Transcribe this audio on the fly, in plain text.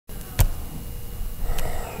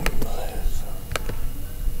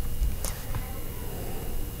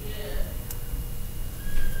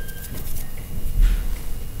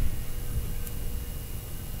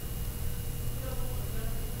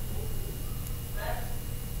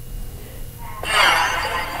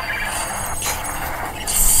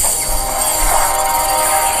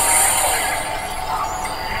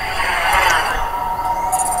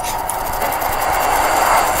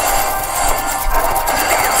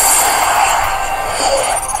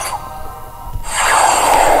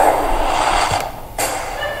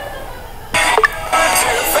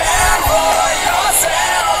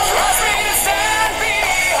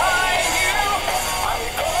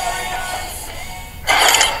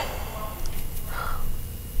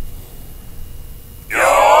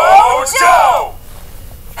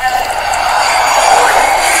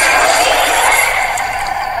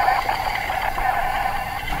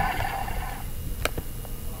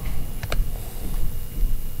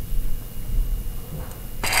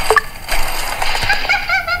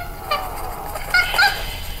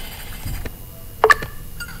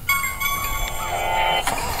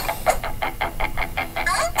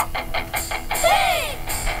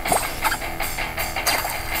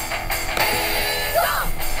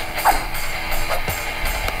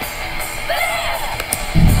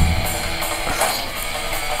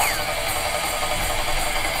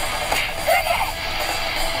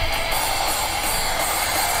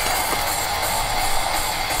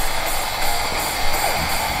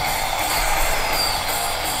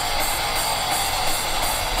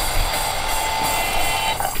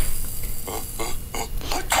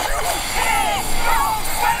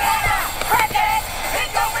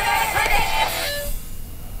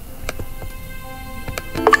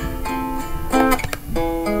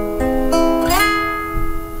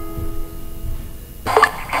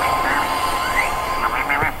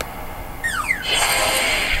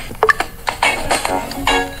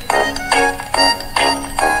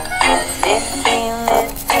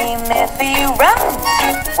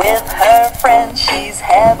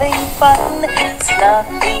fun.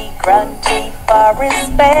 Snuffy, grunty,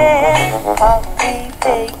 forest bear. Poppy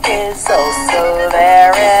Pig is also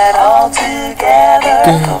there, and all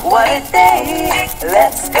together, what a day!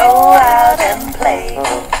 Let's go out and play.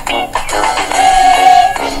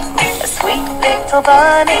 A sweet little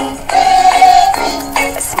bunny,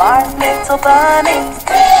 a smart little bunny,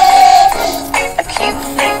 a cute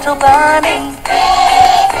little bunny.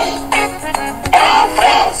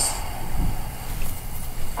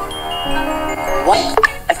 What?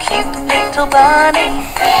 A cute little bunny.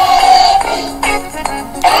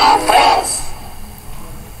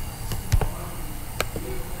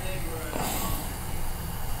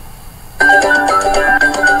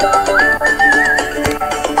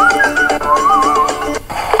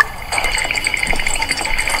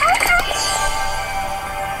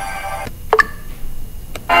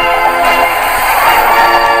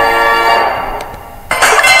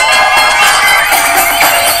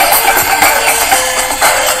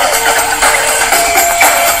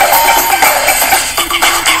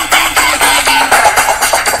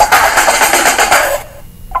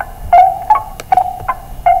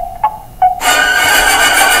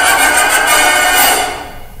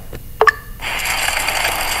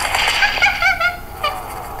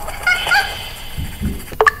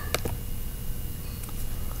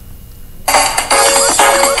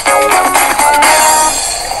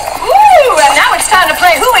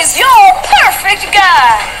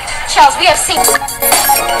 Charles, we have seen...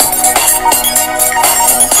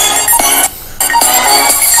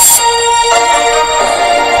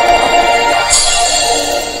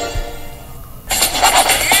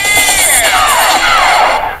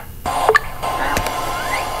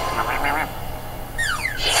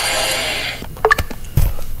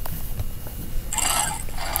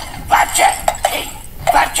 Flapjack! Hey,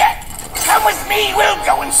 Flapjack! Come with me, we'll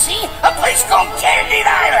go and see a place called Candid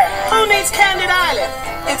Island! Who needs Candid Island?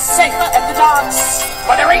 It's safer at the docks.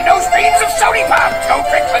 But there ain't no streams of sody pop go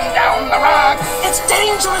trickling down the rocks. It's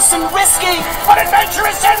dangerous and risky, but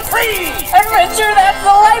adventurous and free. Adventure, that's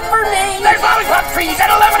the life for me. There's lollipop trees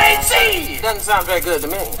and a lemonade sea. Doesn't sound very good to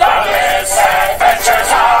me. The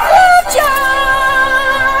misadventures are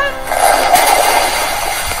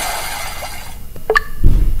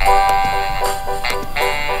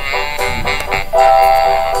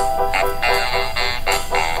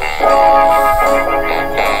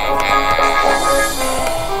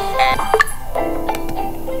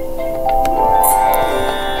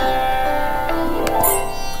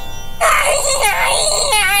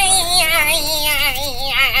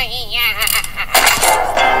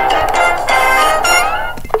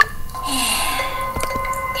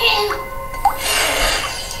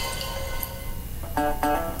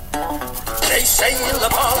They sail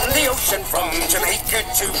upon the ocean from Jamaica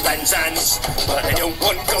to Penzance, but they don't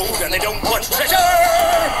want gold and they don't want treasure.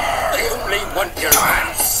 They only want your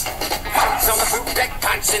pants. Pants on the poop deck,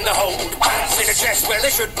 pants in the hold, pants in a chest where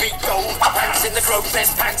there should be gold, pants in the throat,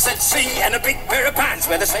 there's pants at sea, and a big pair of pants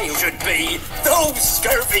where the sail should be. Those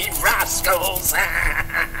scurvy rascals!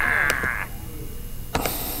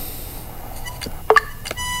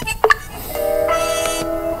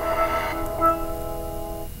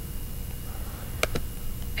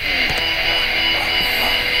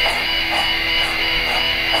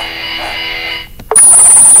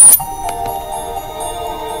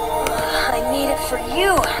 For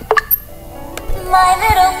you. My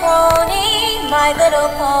little pony, my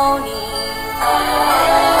little pony.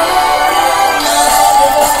 My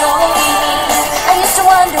little pony. I used to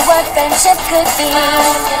wonder what friendship could be.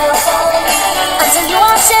 Until you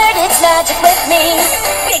all shared its magic with me.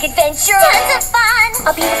 Big adventure, tons of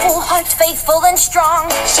fun. A beautiful heart, faithful and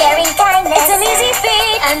strong. Sharing kindness, it's an easy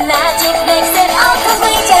feat. And magic makes it all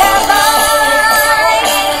complete to have fun.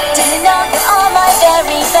 Do you know you're all my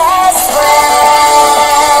very best friends?